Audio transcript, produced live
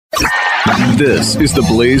This is the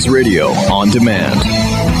Blaze Radio on demand.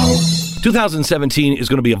 2017 is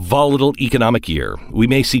going to be a volatile economic year. We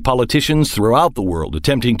may see politicians throughout the world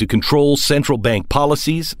attempting to control central bank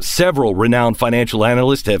policies. Several renowned financial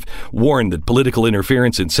analysts have warned that political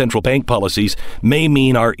interference in central bank policies may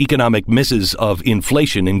mean our economic misses of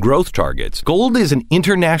inflation and growth targets. Gold is an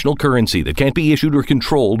international currency that can't be issued or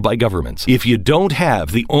controlled by governments. If you don't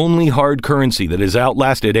have the only hard currency that has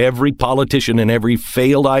outlasted every politician and every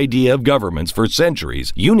failed idea of governments for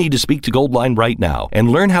centuries, you need to speak to Goldline right now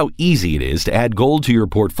and learn how easy it is to add gold to your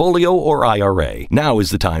portfolio or IRA. Now is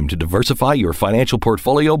the time to diversify your financial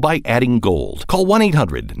portfolio by adding gold. Call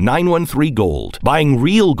 1-800-913-GOLD. Buying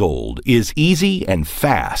real gold is easy and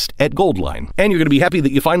fast at Goldline. And you're going to be happy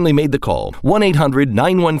that you finally made the call.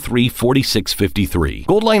 1-800-913-4653.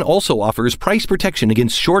 Goldline also offers price protection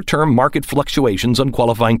against short-term market fluctuations on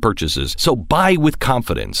qualifying purchases. So buy with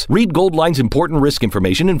confidence. Read Goldline's important risk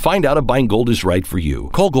information and find out if buying gold is right for you.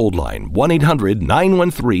 Call Goldline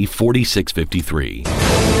 1-800-913-4653.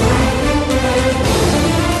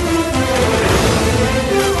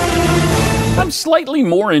 I'm slightly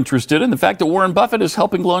more interested in the fact that Warren Buffett is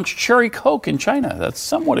helping launch Cherry Coke in China. That's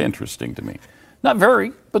somewhat interesting to me. Not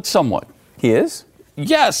very, but somewhat. He is?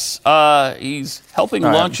 Yes, he's helping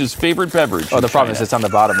launch his favorite beverage. Oh, the problem is it's on the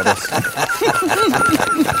bottom of this.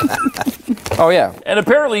 Oh, yeah. And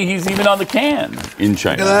apparently he's even on the can in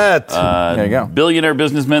China. Look at that. There you go. Billionaire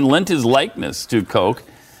businessman lent his likeness to Coke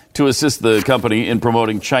to assist the company in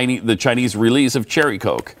promoting the Chinese release of Cherry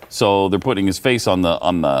Coke. So they're putting his face on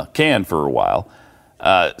the can for a while.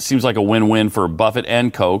 Seems like a win-win for Buffett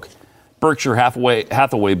and Coke. Berkshire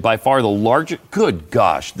Hathaway, by far the largest. Good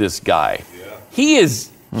gosh, this guy. Yeah. He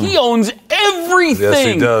owns everything.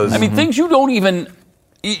 Yes, he does. I mean, things you don't even,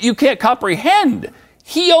 you can't comprehend.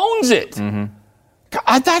 He owns it. Mm-hmm.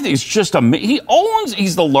 God, that is just amazing.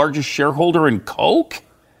 He's the largest shareholder in Coke?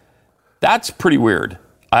 That's pretty weird.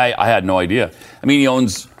 I had no idea. I mean, he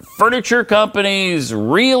owns furniture companies,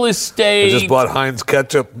 real estate. He just bought Heinz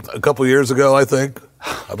ketchup a couple years ago, I think.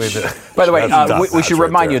 I mean, by the way, we should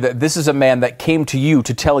remind you that this is a man that came to you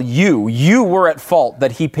to tell you were at fault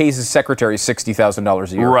that he pays his secretary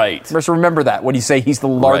 $60,000 a year. Right. Just remember that when you say he's the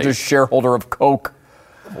largest shareholder of Coke.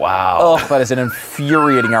 Wow. Oh, that is an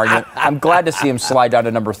infuriating argument. I'm glad to see him slide down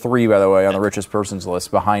to number 3, by the way, on the richest persons list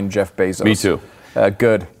behind Jeff Bezos. Me too.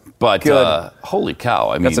 Good. But holy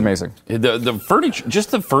cow! I mean, that's amazing. The furniture,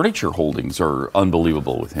 just the furniture holdings are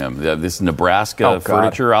unbelievable with him. This Nebraska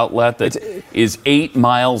furniture outlet that is 8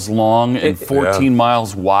 miles long and 14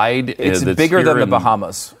 miles wide. It's bigger than the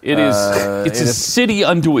Bahamas. It is. It's a city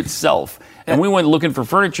unto itself. And we went looking for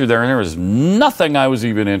furniture there, and there was nothing I was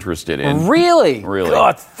even interested in. Really?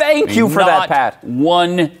 God, thank you for that, Pat.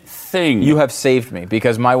 One thing. You have saved me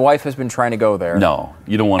because my wife has been trying to go there. No,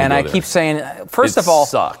 you don't want to go there. And I keep saying, first of all,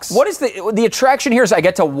 sucks. What is the attraction here is I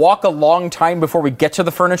get to walk a long time before we get to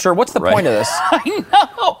the furniture. What's the point of this? I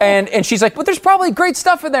know. And she's like, but there's probably great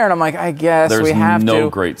stuff in there. And I'm like, I guess we have to. There's no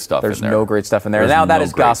great stuff in there. There's no great stuff in there. Now that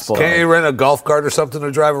is gospel. Can't you rent a golf cart or something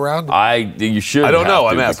to drive around? You should. I don't know.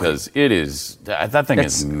 I'm asking. Because it is, that thing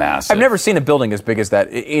is massive. I've never seen a building as big as that.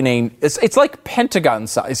 It's like Pentagon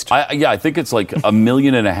sized. I think it's like 1.5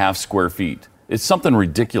 million square feet. It's something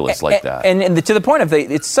ridiculous like that. And to the point of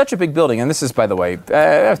it's such a big building, and this is, by the way,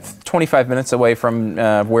 25 minutes away from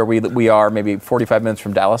where we are, maybe 45 minutes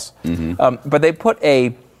from Dallas. Mm-hmm. But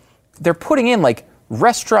they're putting in like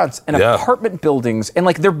restaurants and apartment buildings, and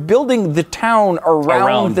like they're building the town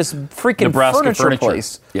around this freaking Nebraska furniture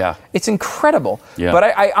place. Yeah. It's incredible. Yeah. But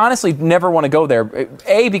I honestly never want to go there,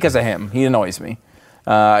 A, because of him. He annoys me.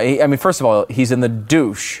 First of all, he's in the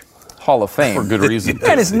douche Hall of Fame. For good reason.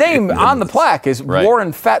 And his name on the plaque is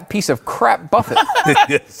Warren Fat Piece of Crap Buffett.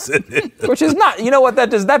 Yes, it is. Which is not, you know what that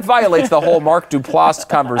does? That violates the whole Mark Duplass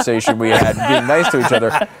conversation we had, being nice to each other.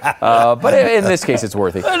 But in this case, it's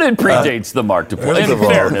worthy. And it predates the Mark Duplass. In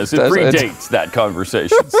fairness, it predates that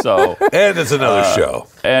conversation. So, and it's another show.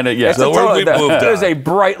 And there's a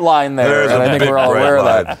bright line there, and I think we're all aware of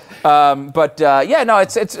that.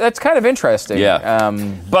 It's kind of interesting. Yeah.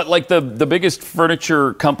 But like the biggest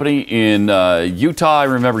furniture company in Utah, I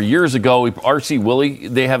remember years ago, R.C. Willey,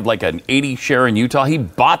 they have like an 80 share in Utah. He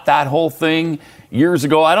bought that whole thing years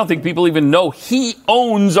ago. I don't think people even know he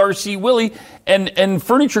owns R.C. Willey, and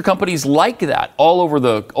furniture companies like that all over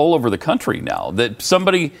the country now. That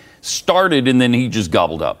somebody started and then he just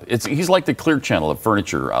gobbled up. He's like the Clear Channel of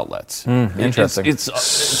furniture outlets. Interesting. It's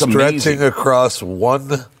stretching amazing. across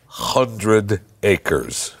 100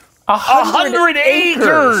 acres. 100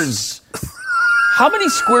 acres! How many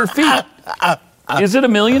square feet? Is it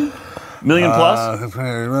 1 million? Million plus?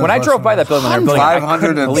 When I drove by that building, they were building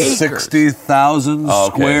 560,000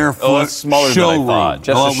 square foot that's smaller showroom. than I thought.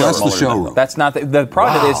 Just That's the showroom. That's not the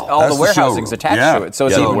product. Is all That's the the warehousing's showroom. attached Yeah. to it, so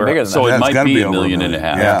it's Yeah, even bigger than so that. it It's might gotta be be a over million a and a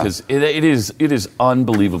million. half Yeah. because it is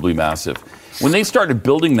unbelievably massive. When they started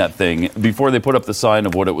building that thing, before they put up the sign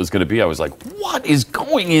of what it was going to be, I was like, what is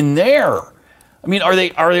going in there? I mean, are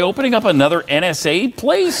they opening up another NSA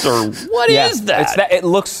place or what is that? It's that? It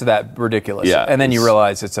looks that ridiculous. Yeah, and then you it's-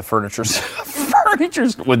 realize it's a furniture.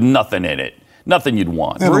 Furniture's with nothing in it. Nothing you'd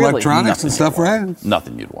want. They have Really? electronics and stuff, right?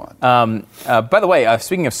 Nothing you'd want. By the way,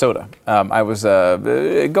 speaking of soda, I was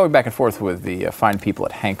going back and forth with the fine people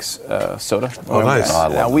at Hank's Soda. Oh, nice. I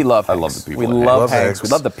love We love I Hank's. love the people We at Hank's. love Love Hank's. Hank's. We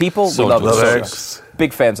love the people. So we love the love soda. Hank's.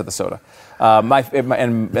 Big fans of the soda.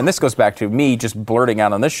 And this goes back to me just blurting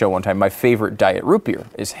out on this show one time. My favorite diet root beer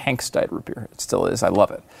is Hank's Diet Root Beer. It still is. I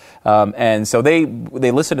love it. And so they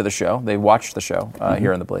listen to the show. They watch the show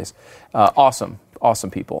here in the Blaze. Awesome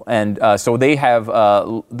people. And so they have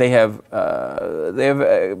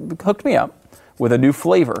hooked me up with a new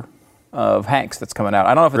flavor of Hank's that's coming out.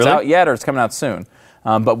 I don't know if it's Really? out yet or it's coming out soon.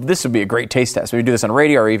 But this would be a great taste test. We could do this on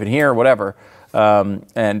radio or even here or whatever.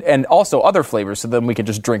 And also other flavors, so then we can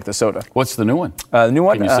just drink the soda. What's the new one? The new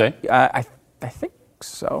one? Can you say? I think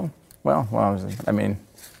so. Well, I mean,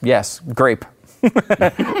 yes, grape.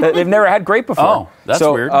 They've never had grape before. Oh, that's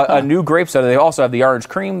so, weird. A new grape soda. They also have the orange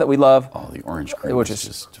cream that we love. Oh, the orange cream, which is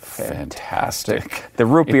is just fantastic. The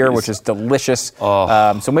root beer, It which is delicious.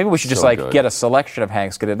 Oh, So maybe we should just so like good. get a selection of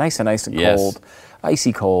Hank's, get it nice and Yes. cold,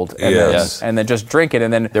 icy cold, and, Yes. then just drink it,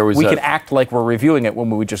 and then There was we a- can act like we're reviewing it when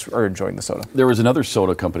we just are enjoying the soda. There was another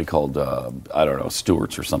soda company called, I don't know,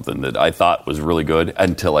 Stewart's or something that I thought was really good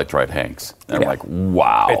until I tried Hank's. And I'm Yeah. like,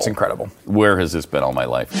 wow. It's incredible. Where has this been all my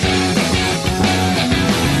life?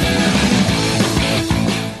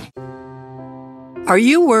 Are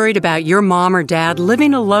you worried about your mom or dad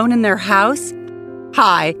living alone in their house?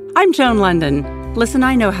 Hi, I'm Joan London. Listen,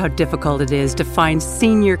 I know how difficult it is to find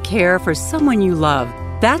senior care for someone you love.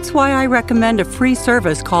 That's why I recommend a free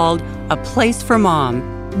service called A Place for Mom.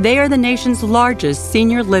 They are the nation's largest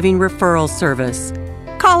senior living referral service.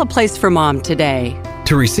 Call A Place for Mom today.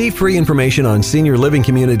 To receive free information on senior living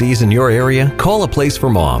communities in your area, call A Place for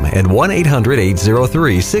Mom at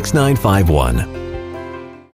 1-800-803-6951.